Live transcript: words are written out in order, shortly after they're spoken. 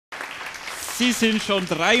Sie sind schon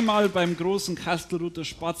dreimal beim großen Kastelruther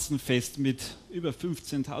Spatzenfest mit über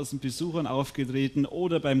 15.000 Besuchern aufgetreten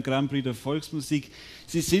oder beim Grand Prix der Volksmusik.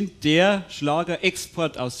 Sie sind der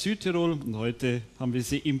Schlagerexport aus Südtirol und heute haben wir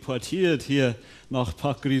Sie importiert hier nach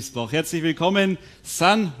Bad Griesbach. Herzlich willkommen,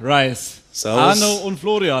 Sunrise, Servus. Arno und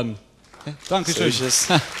Florian. Dankeschön. So ist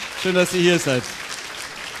es. Schön, dass ihr hier seid.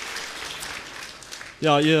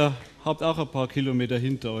 Ja, ihr habt auch ein paar Kilometer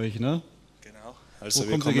hinter euch, ne? Genau. Also Wo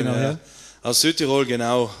wir kommt ihr kommen genau her? Aus Südtirol,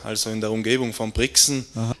 genau, also in der Umgebung von Brixen.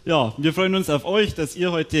 Aha. Ja, wir freuen uns auf euch, dass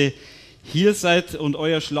ihr heute hier seid und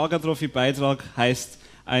euer Schlager Trophy Beitrag heißt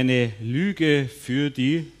Eine Lüge für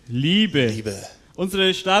die Liebe. Liebe.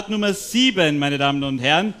 Unsere Startnummer 7, meine Damen und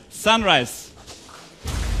Herren, Sunrise.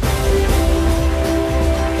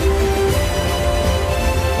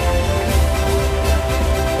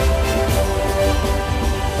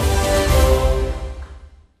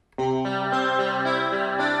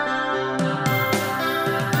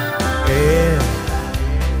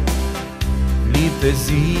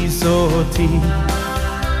 Sie so tief,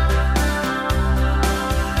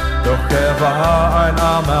 doch er war ein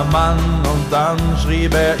armer Mann und dann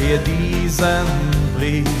schrieb er ihr diesen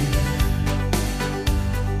Brief.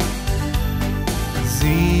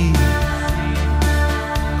 Sie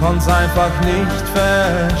konnt's einfach nicht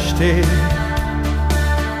verstehen,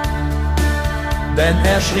 denn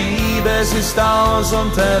er schrieb, es ist aus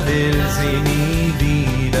und er will sie nie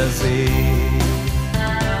wiedersehen.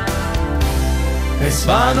 Es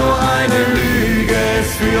war nur eine Lüge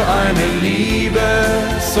für eine Liebe,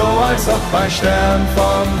 so als ob ein Stern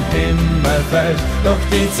vom Himmel fällt. Doch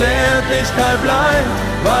die Zärtlichkeit bleibt,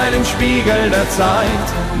 weil im Spiegel der Zeit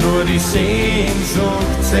nur die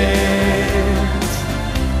Sehnsucht zählt.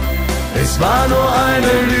 Es war nur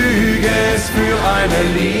eine Lüge für eine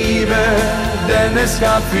Liebe, denn es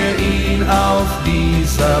gab für ihn auf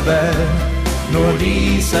dieser Welt nur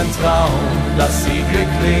diesen Traum, dass sie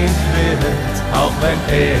glücklich wird, auch wenn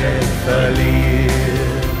er verliert.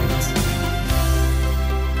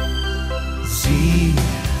 Sie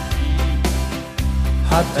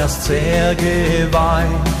hat erst sehr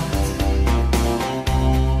geweint,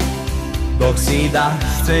 doch sie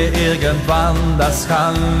dachte irgendwann, das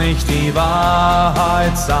kann nicht die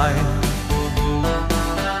Wahrheit sein.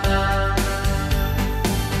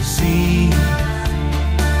 Sie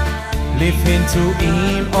lief hin zu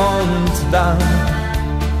ihm und dann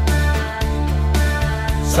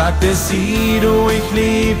sagte sie, du, ich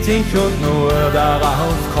lieb dich und nur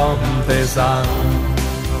darauf kommt es an.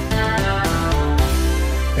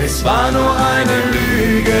 Es war nur eine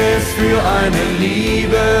Lüge für eine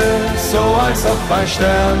Liebe, so als ob ein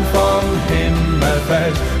Stern vom Himmel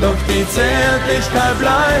fällt. Doch die Zärtlichkeit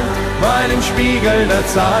bleibt, weil im Spiegel der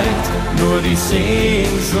Zeit nur die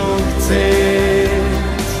Sehnsucht zählt.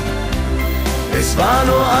 Es war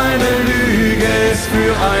nur eine Lüge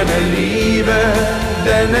für eine Liebe,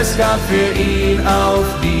 denn es gab für ihn auf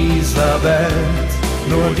dieser Welt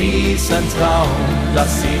nur diesen Traum,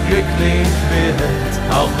 dass sie glücklich wird,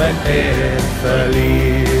 auch wenn er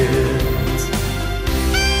verliert.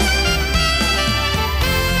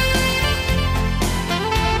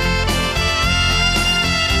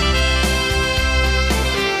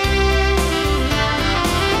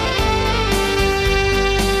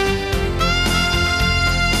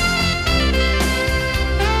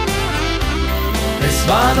 Es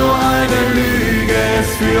war nur eine Lüge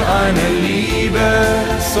für eine Liebe,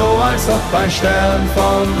 so als ob ein Stern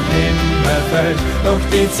vom Himmel fällt. Doch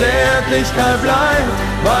die Zärtlichkeit bleibt,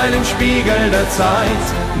 weil im Spiegel der Zeit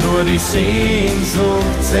nur die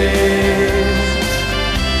Sehnsucht zählt.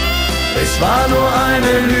 Es war nur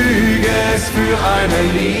eine Lüge für eine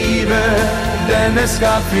Liebe, denn es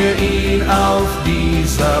gab für ihn auf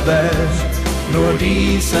dieser Welt nur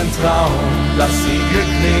diesen Traum, dass sie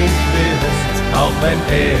glücklich wird, auch wenn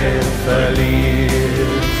er verliert.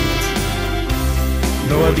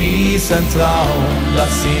 Nur diesen Traum,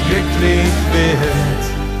 dass sie glücklich wird,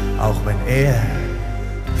 auch wenn er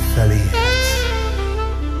verliert.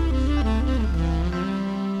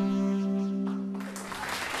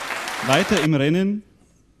 Weiter im Rennen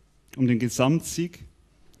um den Gesamtsieg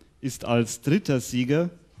ist als dritter Sieger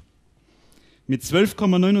mit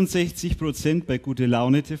 12,69% bei Gute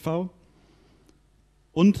Laune TV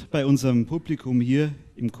und bei unserem Publikum hier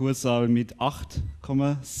im Kursaal mit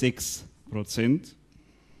 8,6%.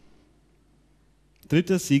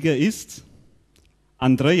 Dritter Sieger ist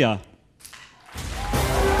Andrea.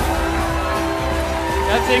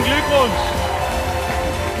 Herzlichen Glückwunsch!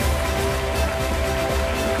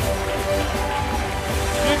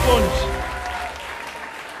 Glückwunsch!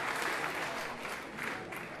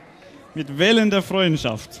 Mit Wellen der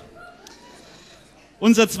Freundschaft.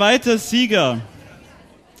 Unser zweiter Sieger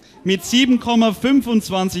mit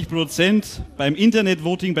 7,25% beim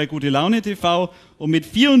Internetvoting bei Gute Laune TV und mit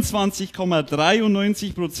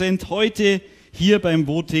 24,93% heute hier beim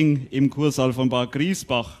Voting im Kursaal von Bad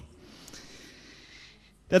Griesbach.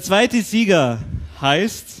 Der zweite Sieger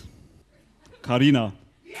heißt Carina.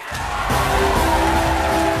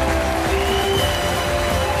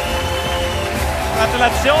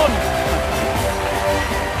 Gratulation!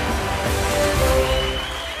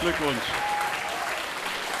 Glückwunsch!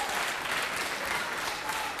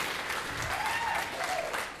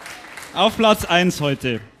 Auf Platz 1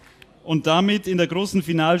 heute und damit in der großen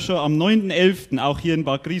Finalshow am 9.11. auch hier in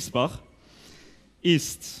Bad Griesbach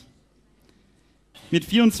ist mit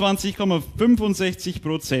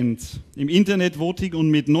 24,65% im Internetvoting und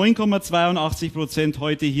mit 9,82%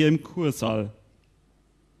 heute hier im Kursaal.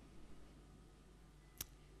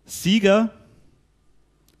 Sieger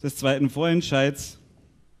des zweiten Vorentscheids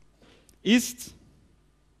ist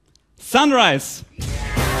Sunrise.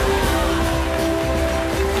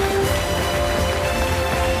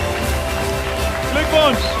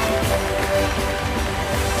 Glückwunsch!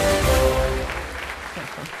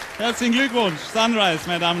 Herzlichen Glückwunsch, Sunrise,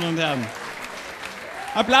 meine Damen und Herren.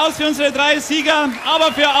 Applaus für unsere 3 Sieger,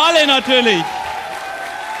 aber für alle natürlich.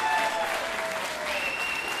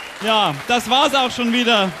 Ja, das war's auch schon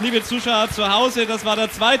wieder, liebe Zuschauer zu Hause. Das war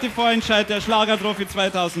der zweite Vorentscheid der Schlager Trophy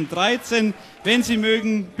 2013. Wenn Sie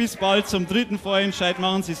mögen, bis bald zum dritten Vorentscheid.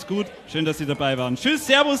 Machen Sie es gut. Schön, dass Sie dabei waren. Tschüss,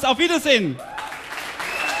 Servus, auf Wiedersehen.